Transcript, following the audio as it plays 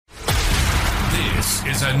This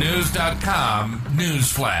is a News.com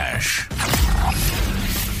news flash.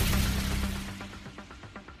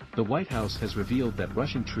 The White House has revealed that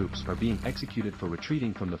Russian troops are being executed for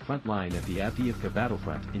retreating from the front line at the Avdiivka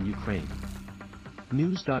battlefront in Ukraine.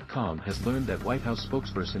 News.com has learned that White House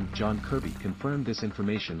spokesperson John Kirby confirmed this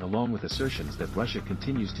information along with assertions that Russia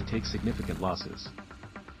continues to take significant losses.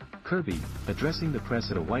 Kirby, addressing the press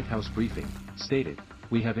at a White House briefing, stated,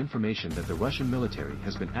 "We have information that the Russian military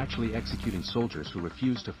has been actually executing soldiers who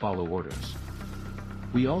refuse to follow orders.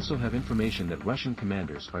 We also have information that Russian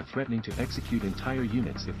commanders are threatening to execute entire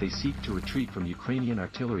units if they seek to retreat from Ukrainian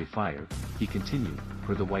artillery fire," he continued,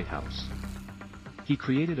 per the White House. He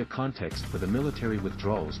created a context for the military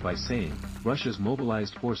withdrawals by saying, "Russia's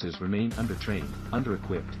mobilized forces remain undertrained,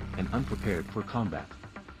 under-equipped, and unprepared for combat."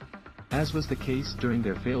 As was the case during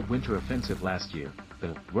their failed winter offensive last year,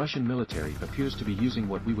 the Russian military appears to be using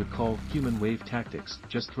what we would call human wave tactics,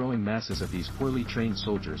 just throwing masses of these poorly trained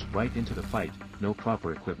soldiers right into the fight, no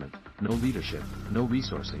proper equipment, no leadership, no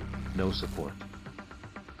resourcing, no support.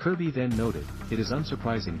 Kirby then noted, "It is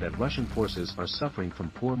unsurprising that Russian forces are suffering from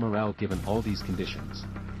poor morale given all these conditions."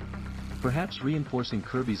 Perhaps reinforcing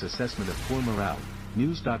Kirby's assessment of poor morale,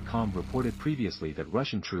 News.com reported previously that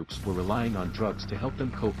Russian troops were relying on drugs to help them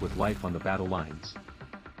cope with life on the battle lines.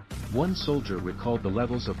 One soldier recalled the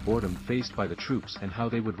levels of boredom faced by the troops and how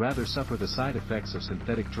they would rather suffer the side effects of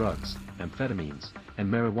synthetic drugs, amphetamines, and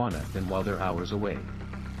marijuana than while they're hours away.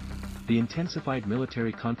 The intensified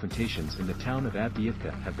military confrontations in the town of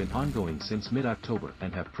Avdiivka have been ongoing since mid-October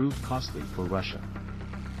and have proved costly for Russia.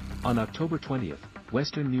 On October 20th,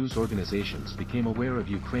 Western news organizations became aware of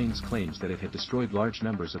Ukraine's claims that it had destroyed large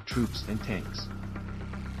numbers of troops and tanks.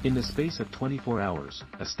 In the space of 24 hours,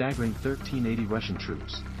 a staggering 1,380 Russian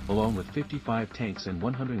troops, along with 55 tanks and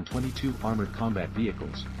 122 armored combat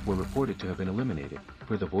vehicles, were reported to have been eliminated,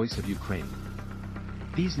 per the Voice of Ukraine.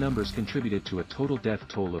 These numbers contributed to a total death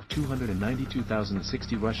toll of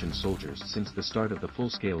 292,060 Russian soldiers since the start of the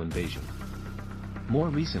full-scale invasion. More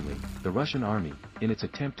recently, the Russian army, in its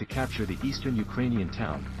attempt to capture the eastern Ukrainian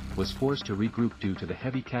town, was forced to regroup due to the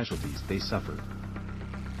heavy casualties they suffered.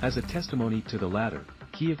 As a testimony to the latter,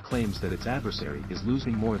 Kiev claims that its adversary is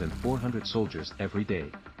losing more than 400 soldiers every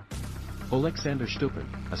day. Oleksandr Stupin,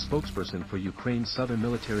 a spokesperson for Ukraine's southern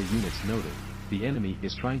military units, noted, "The enemy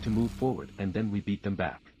is trying to move forward and then we beat them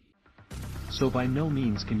back. So by no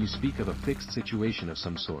means can you speak of a fixed situation of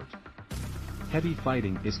some sort. Heavy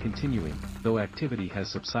fighting is continuing, though activity has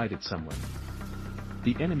subsided somewhat.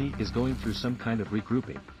 The enemy is going through some kind of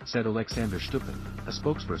regrouping," said Oleksandr Stupin, a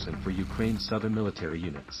spokesperson for Ukraine's southern military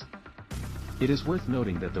units. It is worth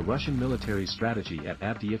noting that the Russian military strategy at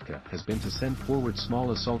Avdiivka has been to send forward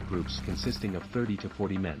small assault groups consisting of 30 to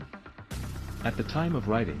 40 men. At the time of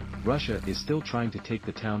writing, Russia is still trying to take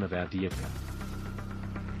the town of Avdiivka.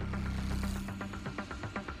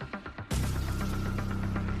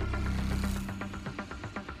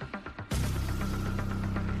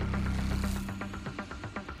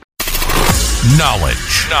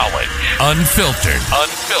 Knowledge. Unfiltered.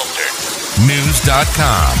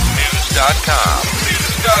 News.com.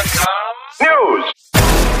 News.